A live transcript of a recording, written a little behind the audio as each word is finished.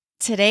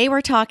Today we're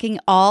talking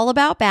all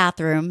about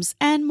bathrooms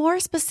and more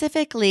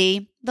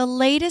specifically, the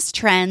latest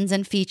trends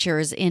and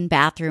features in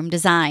bathroom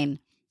design.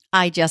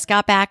 I just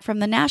got back from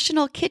the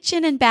National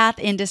Kitchen and Bath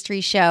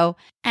Industry Show,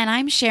 and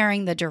I'm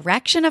sharing the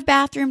direction of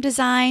bathroom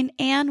design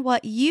and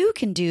what you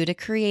can do to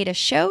create a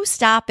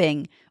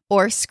show-stopping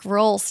or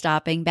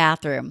scroll-stopping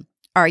bathroom.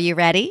 Are you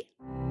ready?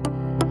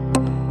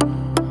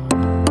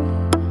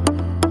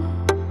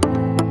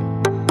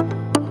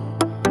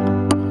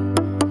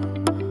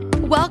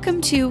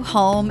 Welcome to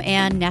Home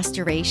and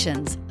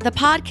Nestorations, the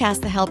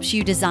podcast that helps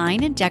you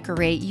design and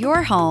decorate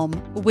your home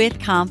with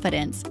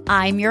confidence.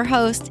 I'm your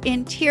host,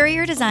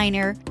 interior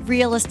designer,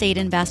 real estate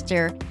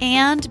investor,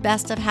 and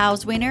Best of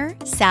House winner,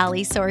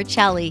 Sally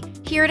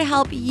Sorcelli, here to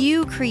help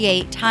you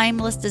create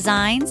timeless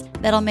designs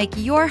that'll make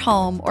your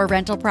home or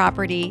rental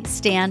property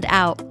stand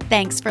out.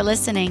 Thanks for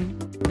listening.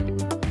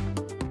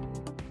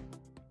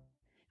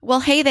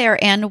 Well, hey there,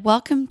 and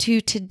welcome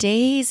to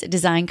today's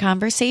design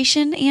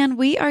conversation, and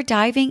we are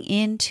diving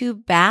into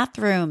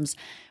bathrooms.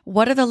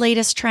 What are the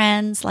latest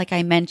trends? Like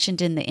I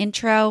mentioned in the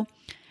intro,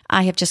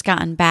 I have just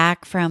gotten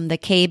back from the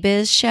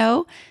KBIS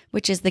show,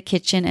 which is the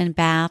Kitchen and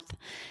Bath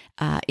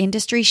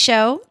Industry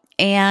show,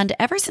 and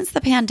ever since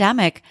the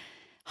pandemic,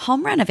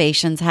 home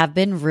renovations have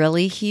been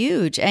really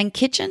huge, and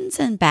kitchens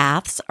and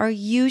baths are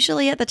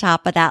usually at the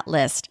top of that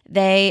list.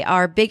 They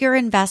are bigger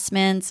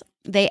investments.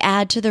 They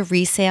add to the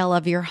resale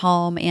of your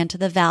home and to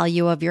the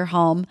value of your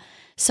home.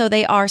 So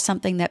they are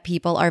something that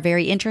people are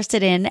very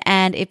interested in.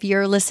 And if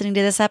you're listening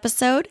to this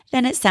episode,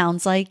 then it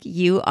sounds like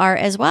you are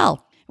as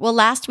well. Well,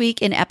 last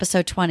week in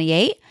episode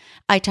 28,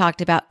 I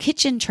talked about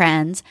kitchen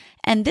trends.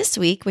 And this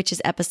week, which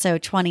is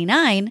episode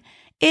 29,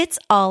 it's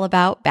all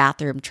about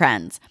bathroom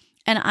trends.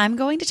 And I'm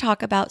going to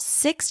talk about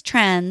 6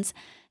 trends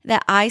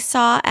that I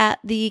saw at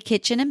the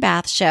Kitchen and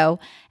Bath show,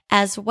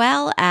 as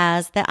well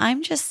as that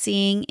I'm just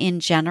seeing in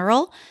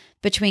general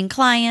between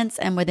clients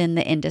and within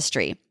the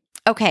industry.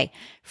 Okay,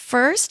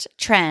 first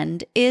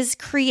trend is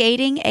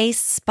creating a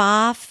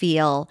spa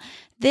feel.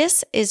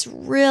 This is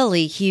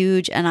really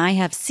huge and I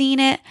have seen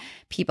it.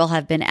 People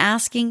have been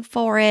asking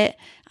for it.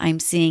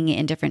 I'm seeing it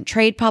in different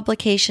trade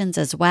publications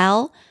as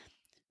well.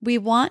 We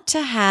want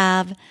to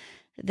have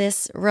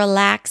this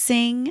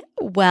relaxing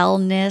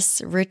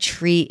wellness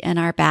retreat in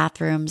our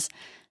bathrooms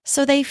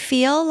so they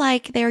feel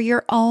like they're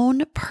your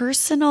own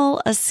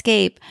personal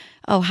escape.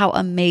 Oh, how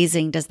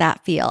amazing does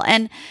that feel?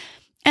 And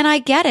I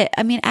get it.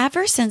 I mean,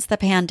 ever since the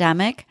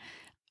pandemic,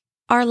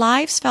 our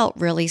lives felt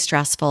really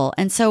stressful.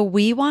 And so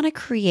we want to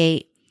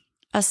create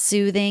a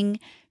soothing,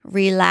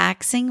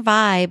 relaxing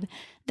vibe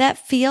that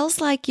feels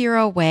like you're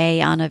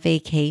away on a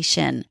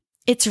vacation.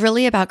 It's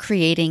really about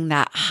creating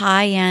that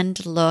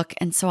high-end look.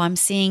 And so I'm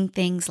seeing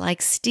things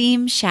like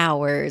steam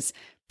showers,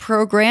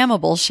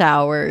 programmable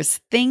showers,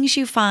 things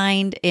you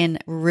find in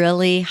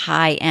really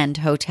high-end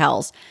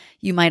hotels.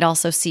 You might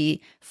also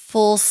see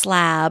full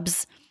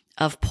slabs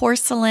of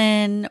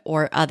porcelain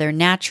or other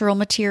natural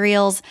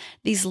materials.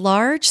 These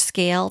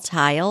large-scale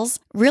tiles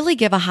really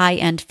give a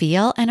high-end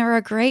feel and are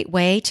a great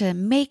way to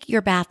make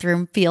your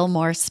bathroom feel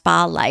more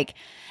spa-like.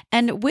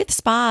 And with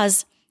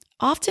spas,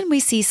 often we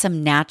see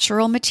some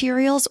natural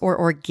materials or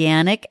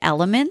organic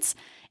elements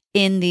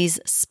in these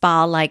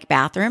spa-like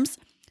bathrooms.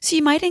 So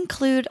you might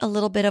include a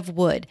little bit of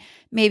wood,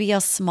 maybe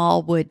a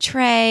small wood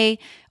tray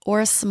or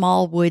a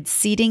small wood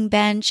seating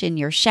bench in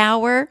your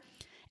shower.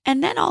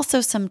 And then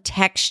also some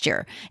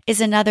texture is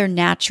another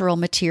natural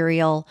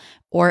material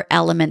or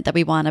element that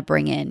we want to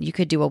bring in. You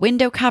could do a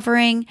window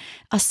covering,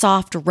 a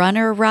soft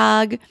runner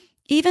rug,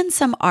 even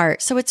some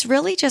art. So it's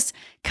really just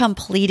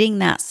completing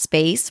that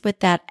space with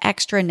that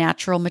extra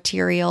natural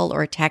material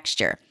or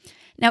texture.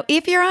 Now,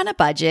 if you're on a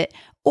budget,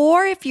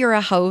 or if you're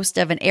a host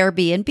of an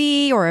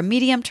Airbnb or a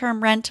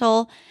medium-term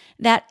rental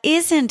that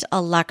isn't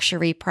a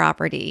luxury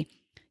property,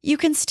 you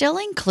can still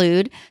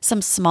include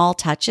some small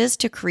touches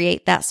to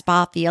create that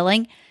spa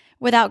feeling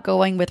without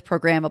going with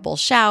programmable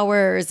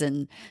showers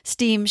and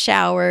steam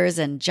showers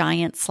and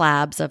giant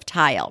slabs of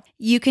tile.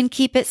 You can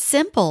keep it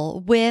simple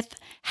with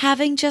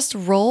having just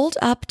rolled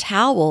up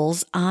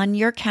towels on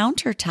your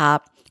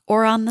countertop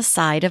or on the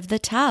side of the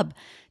tub.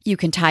 You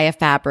can tie a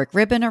fabric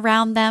ribbon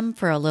around them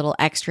for a little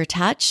extra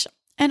touch.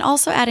 And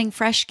also adding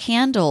fresh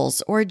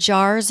candles or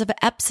jars of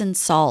Epsom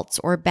salts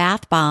or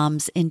bath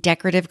bombs in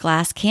decorative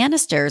glass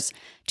canisters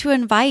to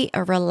invite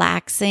a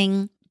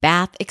relaxing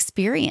bath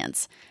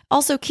experience.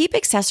 Also, keep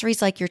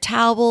accessories like your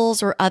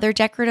towels or other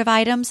decorative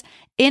items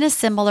in a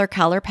similar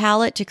color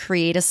palette to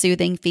create a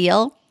soothing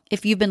feel.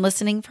 If you've been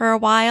listening for a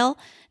while,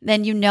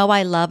 then you know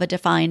I love a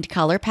defined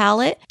color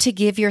palette to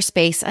give your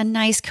space a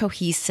nice,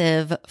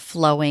 cohesive,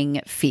 flowing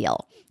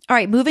feel. All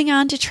right, moving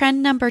on to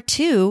trend number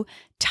 2,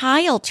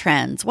 tile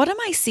trends. What am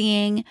I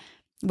seeing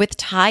with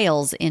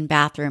tiles in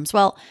bathrooms?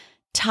 Well,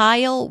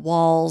 tile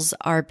walls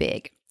are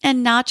big,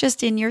 and not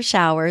just in your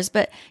showers,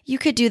 but you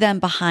could do them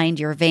behind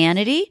your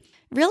vanity.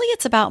 Really,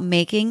 it's about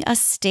making a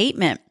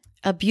statement.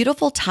 A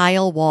beautiful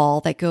tile wall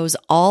that goes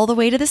all the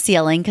way to the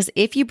ceiling, because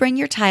if you bring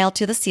your tile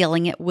to the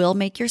ceiling, it will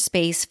make your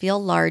space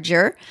feel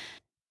larger.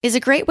 is a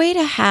great way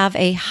to have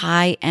a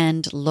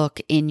high-end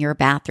look in your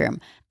bathroom.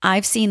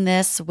 I've seen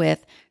this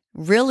with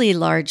really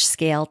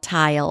large-scale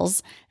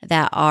tiles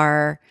that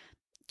are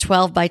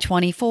 12 by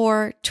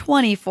 24,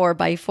 24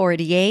 by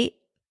 48,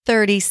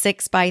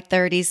 36 by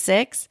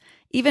 36,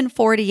 even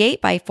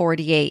 48 by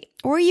 48.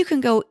 Or you can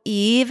go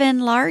even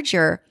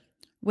larger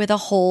with a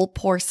whole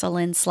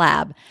porcelain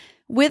slab.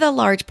 With a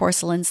large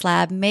porcelain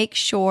slab, make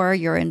sure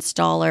your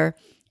installer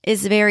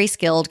is very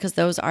skilled because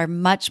those are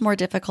much more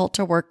difficult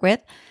to work with.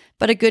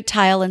 But a good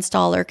tile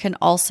installer can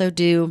also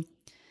do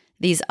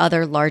these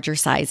other larger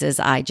sizes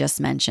I just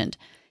mentioned.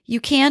 You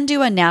can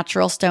do a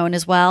natural stone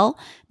as well,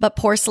 but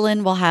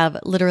porcelain will have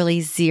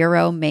literally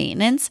zero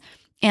maintenance.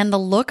 And the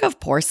look of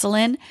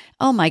porcelain,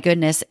 oh my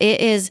goodness,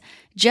 it is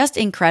just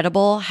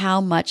incredible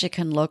how much it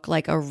can look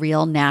like a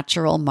real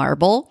natural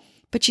marble,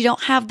 but you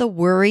don't have the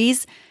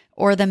worries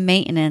or the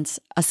maintenance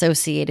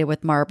associated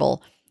with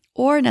marble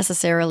or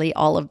necessarily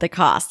all of the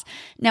costs.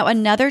 Now,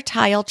 another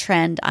tile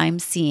trend I'm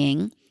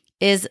seeing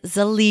is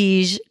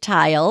Zellige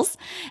tiles.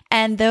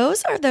 And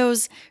those are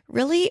those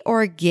really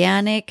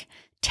organic,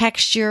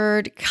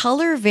 textured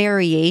color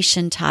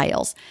variation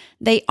tiles.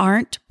 They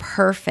aren't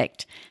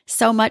perfect.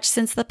 So much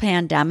since the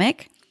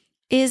pandemic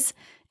is,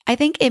 I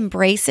think,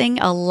 embracing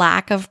a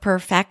lack of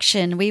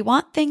perfection. We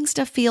want things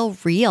to feel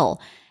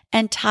real.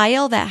 And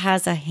tile that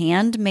has a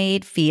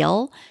handmade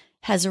feel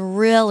has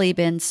really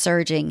been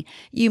surging.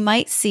 You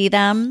might see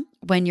them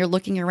when you're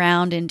looking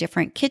around in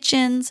different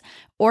kitchens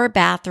or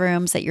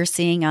bathrooms that you're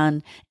seeing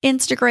on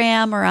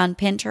Instagram or on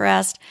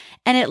Pinterest.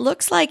 And it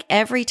looks like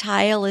every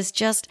tile is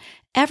just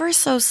ever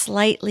so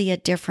slightly a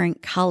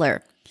different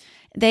color.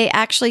 They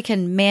actually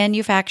can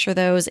manufacture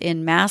those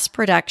in mass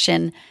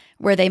production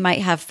where they might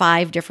have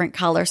 5 different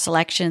color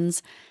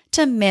selections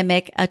to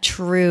mimic a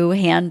true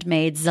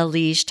handmade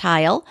Zellige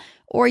tile,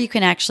 or you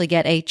can actually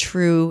get a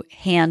true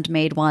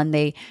handmade one.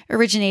 They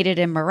originated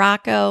in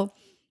Morocco.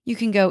 You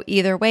can go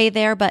either way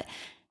there, but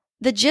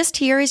the gist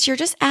here is you're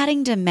just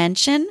adding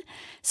dimension,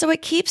 so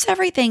it keeps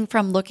everything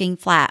from looking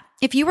flat.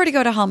 If you were to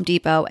go to Home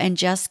Depot and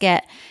just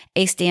get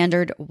a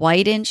standard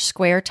white inch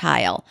square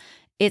tile,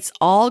 it's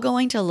all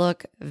going to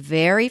look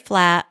very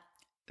flat,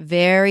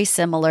 very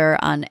similar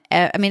on,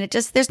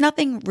 there's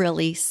nothing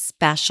really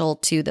special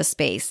to the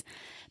space.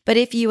 But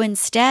if you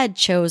instead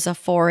chose a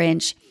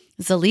 4-inch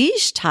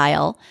Zellige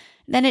tile,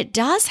 then it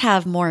does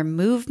have more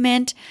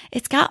movement.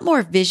 It's got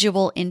more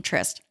visual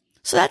interest.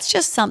 So that's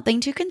just something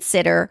to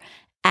consider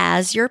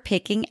as you're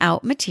picking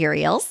out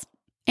materials.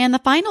 And the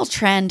final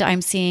trend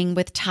I'm seeing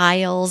with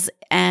tiles,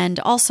 and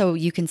also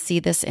you can see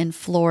this in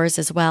floors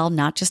as well,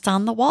 not just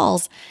on the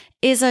walls,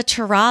 is a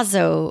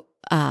terrazzo,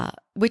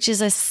 which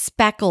is a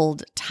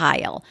speckled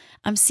tile.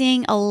 I'm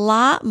seeing a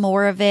lot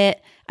more of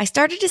it. I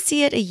started to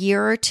see it a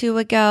year or two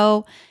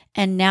ago,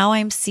 and now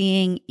I'm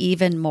seeing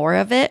even more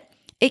of it.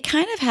 It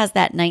kind of has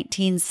that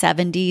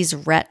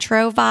 1970s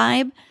retro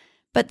vibe,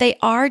 but they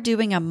are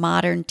doing a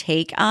modern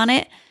take on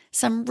it.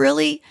 Some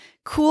really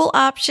cool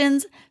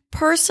options.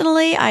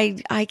 Personally,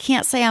 I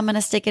can't say I'm going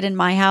to stick it in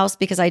my house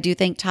because I do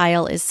think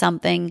tile is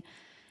something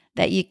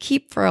that you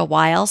keep for a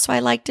while. So I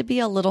like to be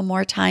a little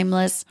more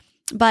timeless,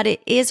 but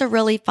it is a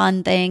really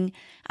fun thing.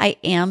 I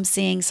am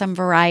seeing some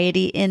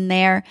variety in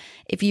there.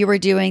 If you were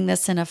doing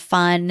this in a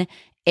fun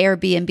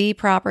Airbnb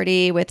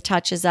property with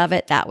touches of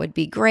it, that would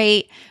be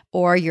great.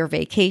 Or your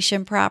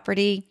vacation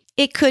property,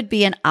 it could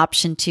be an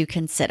option to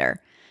consider.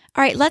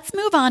 All right, let's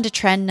move on to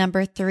trend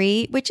number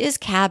 3, which is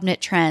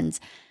cabinet trends.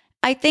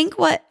 I think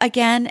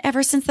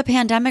ever since the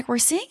pandemic, we're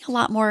seeing a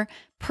lot more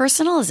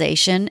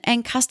personalization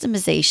and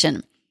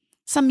customization.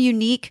 Some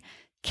unique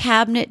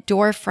cabinet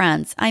door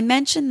fronts. I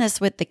mentioned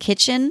this with the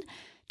kitchen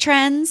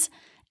trends,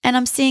 and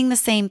I'm seeing the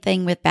same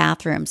thing with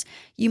bathrooms.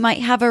 You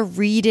might have a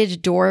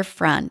reeded door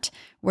front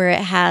where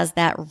it has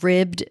that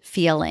ribbed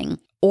feeling,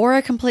 or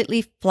a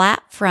completely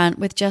flat front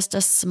with just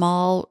a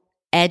small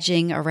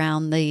edging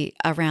around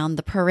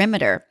the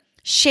perimeter.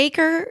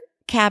 Shaker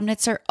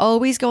cabinets are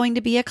always going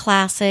to be a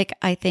classic.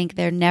 I think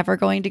they're never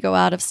going to go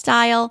out of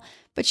style,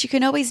 but you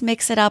can always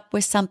mix it up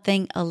with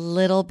something a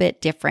little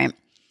bit different.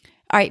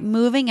 All right,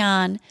 moving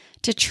on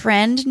to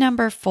trend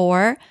number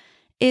 4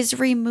 is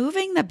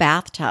removing the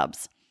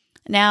bathtubs.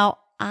 Now,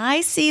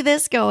 I see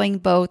this going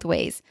both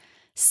ways.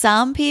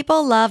 Some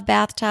people love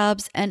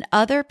bathtubs and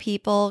other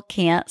people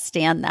can't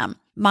stand them.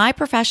 My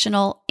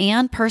professional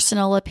and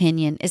personal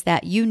opinion is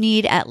that you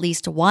need at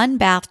least one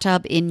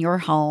bathtub in your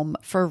home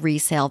for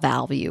resale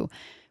value,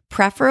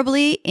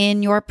 preferably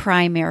in your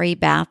primary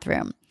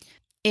bathroom.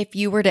 If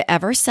you were to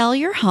ever sell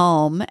your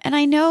home, and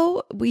I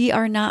know we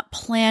are not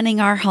planning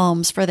our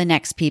homes for the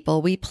next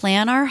people, we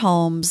plan our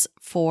homes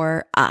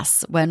for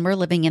us when we're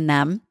living in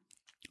them,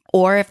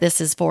 or if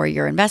this is for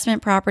your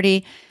investment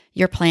property,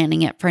 you're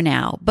planning it for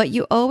now. But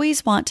you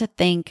always want to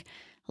think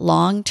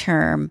long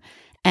term,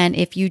 and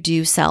if you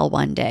do sell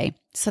one day.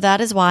 So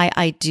that is why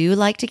I do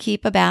like to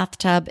keep a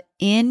bathtub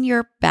in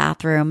your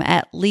bathroom,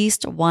 at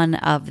least one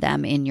of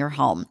them in your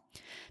home.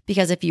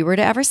 Because if you were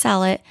to ever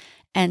sell it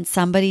and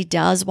somebody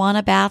does want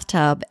a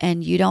bathtub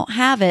and you don't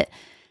have it,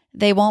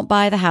 They won't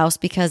buy the house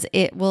because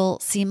it will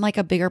seem like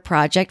a bigger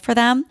project for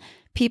them.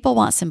 People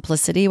want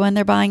simplicity when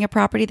they're buying a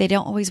property. They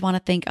don't always want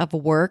to think of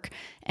work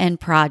and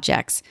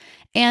projects.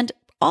 And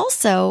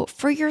also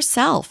for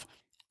yourself,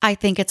 I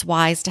think it's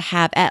wise to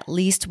have at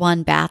least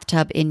one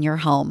bathtub in your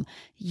home.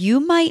 You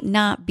might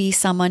not be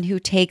someone who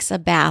takes a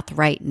bath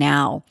right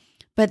now,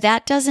 but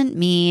that doesn't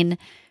mean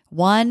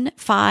 1,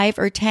 5,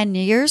 or 10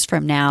 years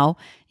from now,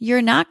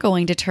 you're not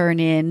going to turn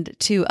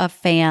into a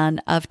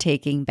fan of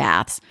taking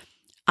baths.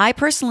 I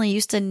personally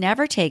used to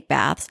never take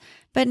baths,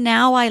 but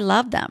now I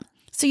love them.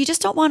 So you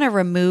just don't want to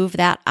remove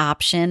that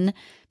option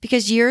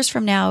because years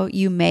from now,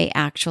 you may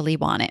actually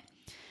want it.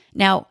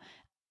 Now,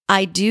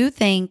 I do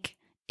think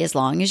as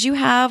long as you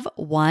have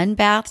one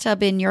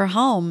bathtub in your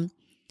home,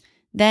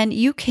 then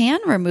you can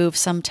remove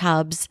some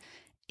tubs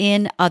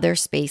in other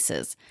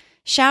spaces.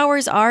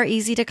 Showers are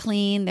easy to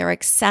clean. They're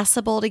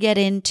accessible to get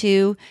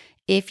into.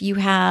 If you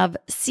have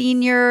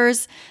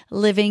seniors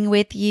living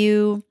with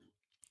you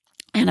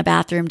and a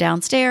bathroom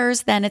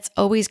downstairs, then it's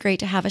always great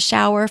to have a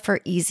shower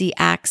for easy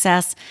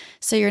access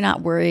so you're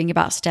not worrying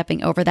about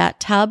stepping over that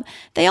tub.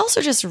 They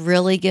also just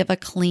really give a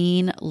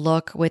clean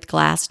look with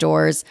glass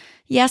doors.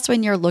 Yes,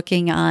 when you're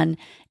looking on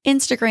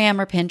Instagram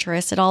or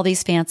Pinterest at all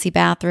these fancy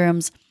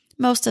bathrooms,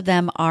 most of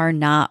them are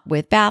not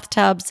with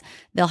bathtubs.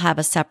 They'll have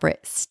a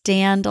separate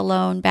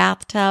standalone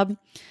bathtub.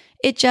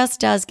 It just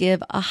does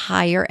give a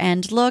higher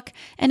end look,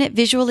 and it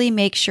visually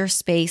makes your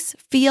space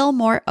feel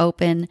more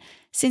open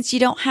since you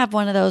don't have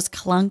one of those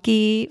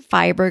clunky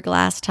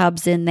fiberglass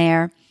tubs in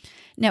there.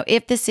 Now,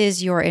 if this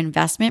is your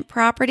investment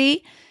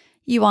property,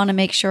 you want to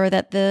make sure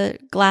that the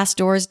glass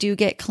doors do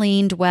get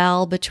cleaned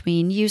well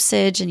between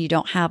usage and you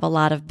don't have a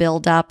lot of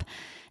buildup.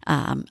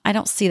 I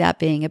don't see that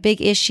being a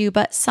big issue,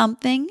 but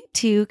something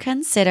to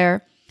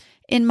consider.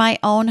 In my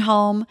own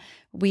home,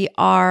 we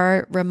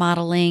are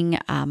remodeling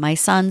my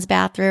son's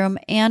bathroom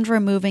and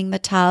removing the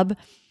tub.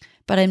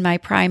 But in my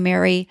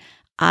primary,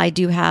 I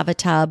do have a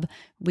tub.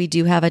 We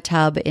do have a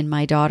tub in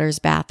my daughter's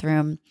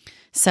bathroom.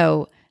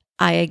 So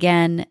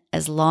again,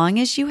 as long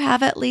as you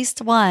have at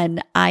least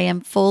one, I am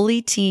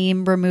fully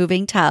team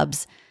removing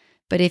tubs.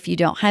 But if you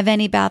don't have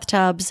any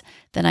bathtubs,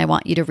 then I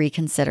want you to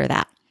reconsider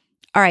that.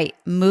 All right,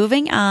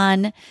 moving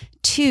on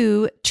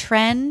to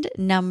trend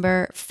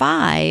number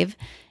 5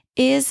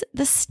 is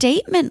the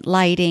statement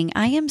lighting.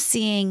 I am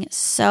seeing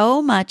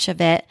so much of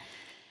it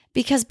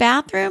because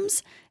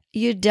bathrooms,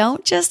 you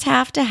don't just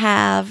have to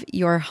have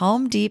your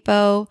Home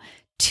Depot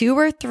 2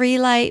 or 3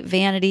 light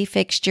vanity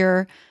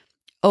fixture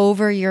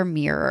over your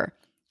mirror.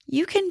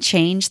 You can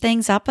change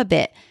things up a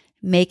bit,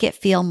 make it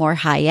feel more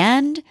high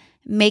end,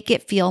 make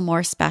it feel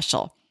more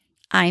special.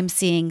 I'm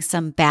seeing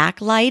some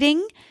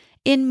backlighting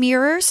in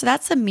mirrors. So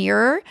that's a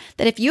mirror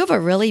that if you have a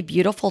really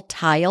beautiful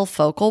tile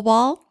focal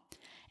wall,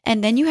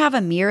 and then you have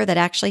a mirror that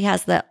actually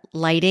has the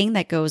lighting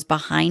that goes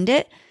behind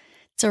it,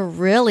 it's a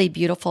really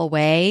beautiful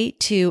way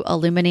to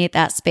illuminate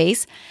that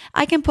space.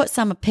 I can put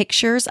some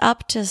pictures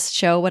up to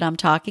show what I'm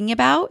talking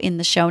about in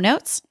the show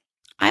notes.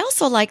 I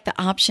also like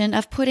the option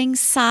of putting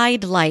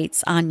side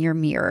lights on your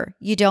mirror.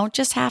 You don't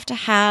just have to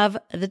have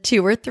the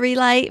 2 or 3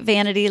 light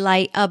vanity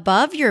light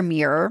above your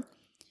mirror.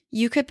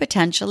 You could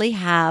potentially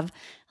have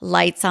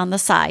lights on the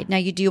side. Now,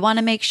 you do want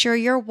to make sure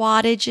your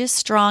wattage is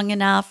strong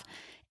enough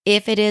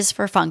if it is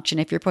for function.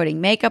 If you're putting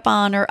makeup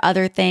on or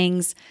other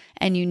things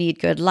and you need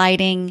good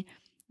lighting,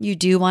 you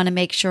do want to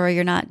make sure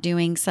you're not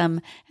doing some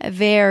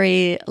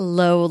very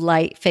low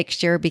light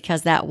fixture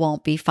because that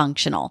won't be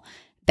functional.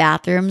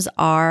 Bathrooms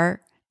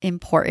are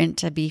important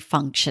to be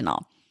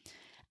functional.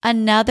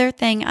 Another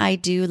thing I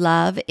do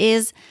love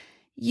is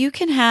you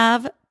can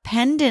have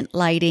pendant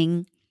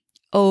lighting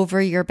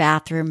over your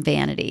bathroom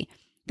vanity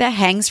that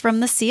hangs from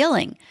the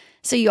ceiling.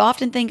 So you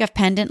often think of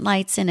pendant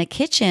lights in a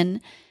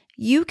kitchen.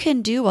 You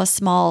can do a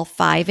small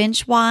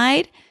 5-inch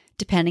wide,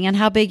 depending on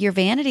how big your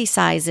vanity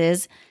size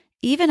is,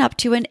 even up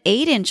to an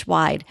 8-inch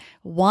wide,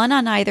 one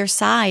on either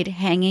side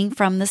hanging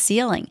from the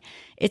ceiling.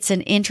 It's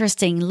an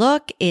interesting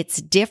look,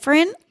 it's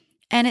different,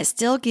 and it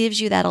still gives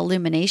you that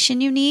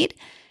illumination you need.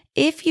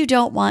 If you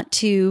don't want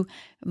to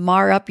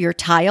mar up your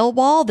tile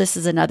wall, this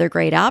is another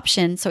great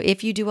option. So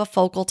if you do a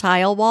focal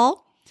tile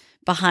wall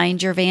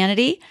behind your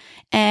vanity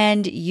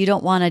and you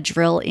don't want to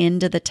drill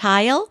into the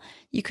tile,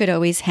 you could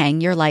always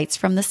hang your lights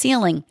from the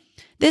ceiling.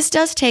 This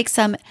does take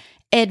some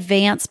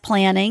advanced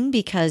planning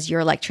because your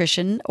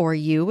electrician or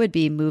you would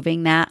be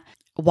moving that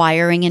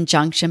wiring and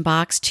junction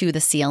box to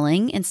the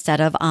ceiling instead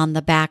of on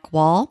the back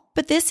wall.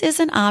 But this is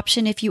an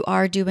option if you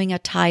are doing a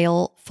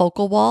tile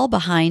focal wall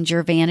behind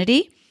your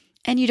vanity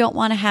and you don't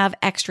want to have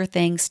extra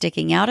things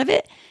sticking out of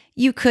it.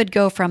 You could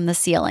go from the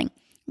ceiling.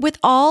 With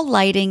all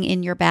lighting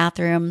in your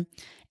bathroom,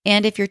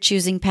 and if you're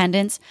choosing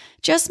pendants,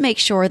 just make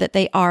sure that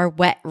they are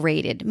wet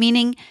rated,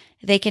 meaning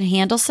they can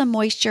handle some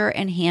moisture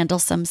and handle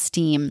some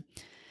steam.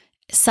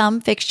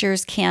 Some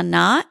fixtures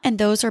cannot, and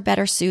those are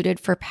better suited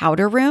for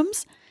powder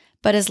rooms.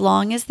 But as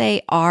long as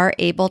they are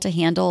able to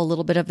handle a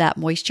little bit of that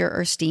moisture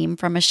or steam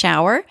from a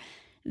shower,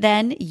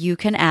 then you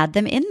can add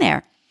them in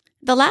there.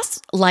 The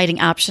last lighting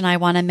option I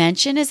want to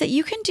mention is that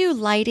you can do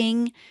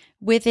lighting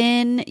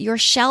within your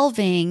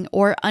shelving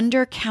or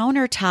under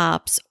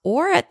countertops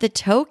or at the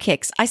toe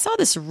kicks. I saw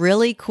this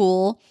really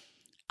cool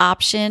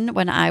option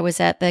when I was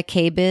at the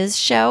KBIS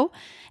show,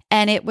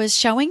 and it was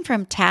showing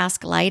from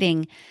Task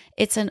Lighting.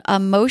 It's a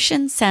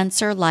motion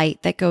sensor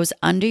light that goes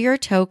under your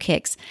toe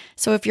kicks.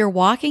 So if you're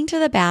walking to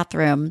the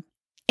bathroom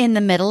in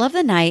the middle of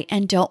the night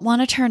and don't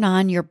want to turn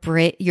on your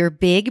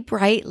big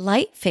bright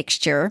light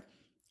fixture,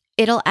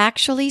 it'll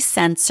actually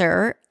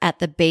sensor at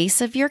the base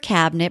of your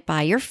cabinet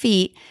by your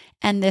feet,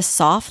 and this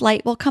soft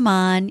light will come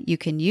on. You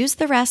can use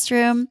the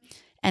restroom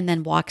and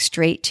then walk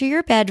straight to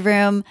your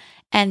bedroom.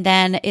 And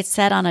then it's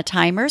set on a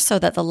timer so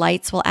that the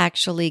lights will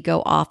actually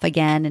go off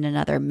again in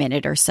another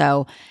minute or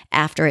so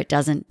after it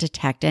doesn't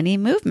detect any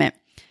movement.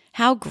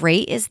 How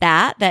great is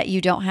that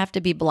you don't have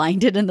to be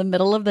blinded in the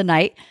middle of the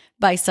night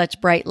by such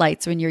bright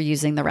lights when you're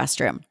using the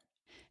restroom?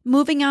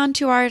 Moving on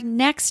to our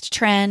next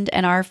trend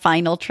and our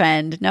final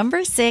trend,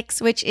 number 6,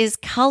 which is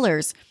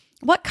colors.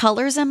 What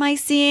colors am I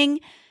seeing?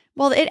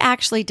 Well, it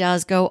actually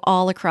does go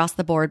all across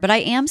the board, but I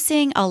am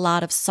seeing a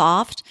lot of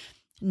soft,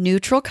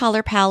 neutral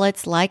color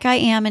palettes like I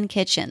am in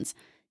kitchens.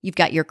 You've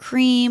got your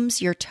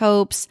creams, your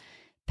taupes,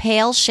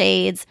 pale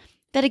shades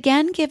that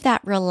again give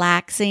that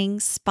relaxing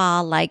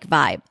spa-like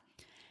vibe.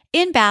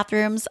 In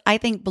bathrooms, I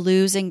think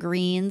blues and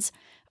greens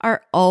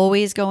are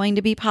always going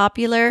to be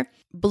popular.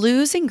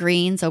 Blues and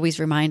greens always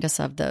remind us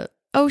of the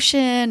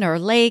ocean or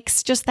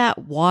lakes, just that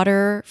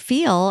water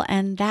feel,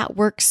 and that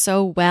works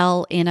so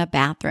well in a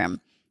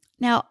bathroom.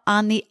 Now,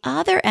 on the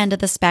other end of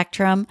the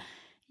spectrum,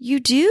 you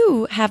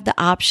do have the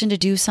option to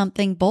do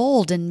something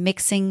bold and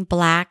mixing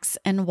blacks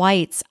and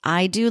whites.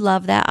 I do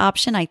love that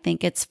option. I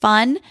think it's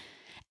fun.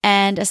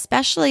 And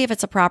especially if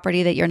it's a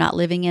property that you're not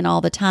living in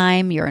all the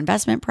time, your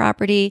investment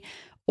property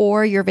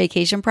or your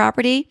vacation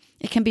property,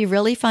 it can be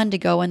really fun to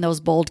go in those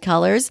bold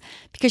colors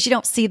because you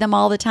don't see them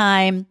all the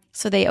time.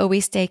 So they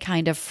always stay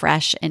kind of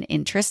fresh and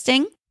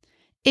interesting.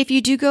 If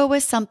you do go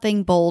with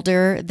something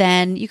bolder,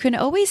 then you can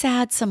always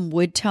add some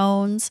wood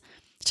tones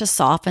to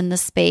soften the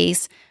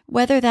space,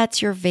 whether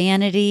that's your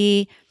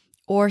vanity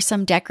or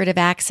some decorative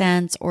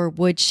accents or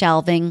wood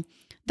shelving.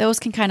 Those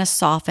can kind of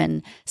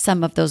soften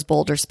some of those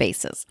bolder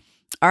spaces.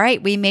 All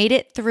right, we made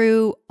it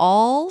through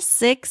all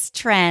 6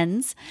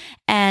 trends.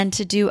 And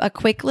to do a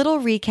quick little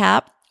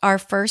recap, our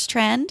first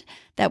trend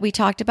that we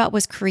talked about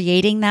was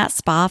creating that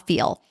spa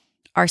feel.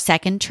 Our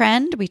second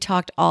trend, we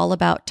talked all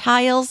about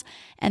tiles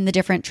and the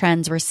different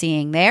trends we're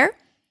seeing there.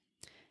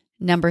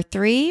 Number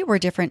 3 were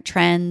different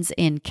trends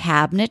in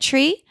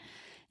cabinetry.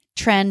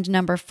 Trend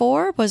number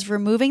 4 was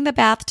removing the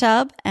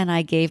bathtub, and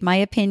I gave my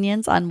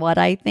opinions on what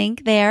I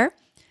think there.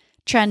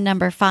 Trend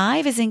number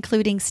 5 is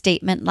including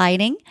statement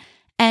lighting.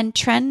 And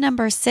trend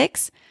number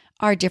 6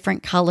 are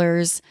different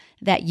colors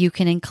that you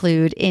can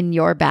include in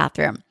your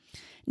bathroom.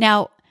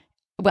 Now,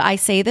 I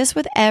say this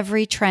with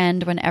every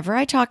trend whenever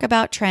I talk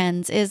about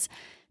trends is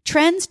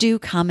trends do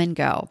come and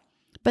go.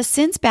 But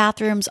since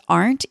bathrooms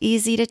aren't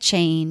easy to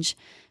change,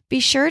 be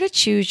sure to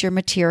choose your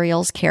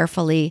materials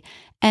carefully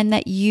and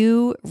that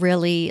you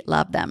really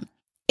love them.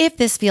 If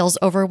this feels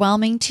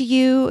overwhelming to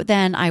you,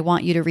 then I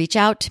want you to reach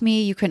out to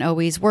me. You can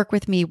always work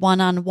with me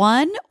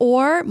one-on-one,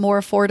 or more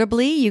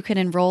affordably, you can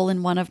enroll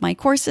in one of my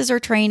courses or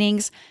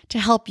trainings to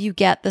help you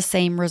get the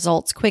same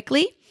results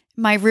quickly.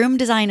 My Room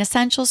Design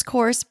Essentials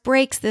course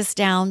breaks this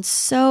down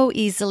so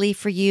easily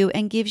for you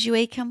and gives you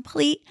a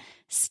complete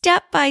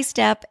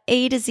step-by-step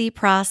A to Z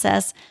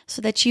process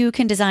so that you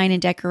can design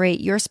and decorate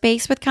your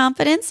space with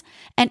confidence.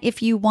 And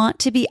if you want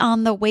to be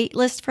on the wait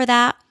list for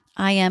that,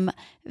 I am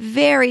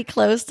very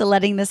close to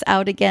letting this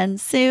out again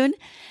soon.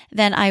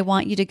 Then I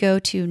want you to go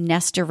to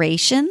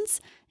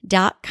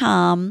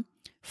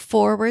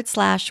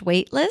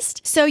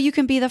nestorations.com/waitlist so you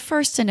can be the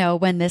first to know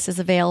when this is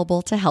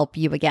available to help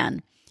you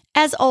again.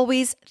 As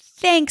always,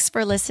 thanks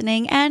for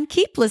listening and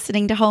keep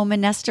listening to Home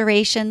and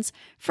Nestorations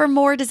for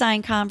more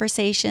design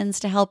conversations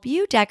to help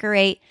you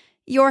decorate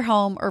your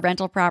home or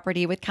rental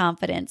property with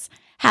confidence.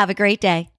 Have a great day.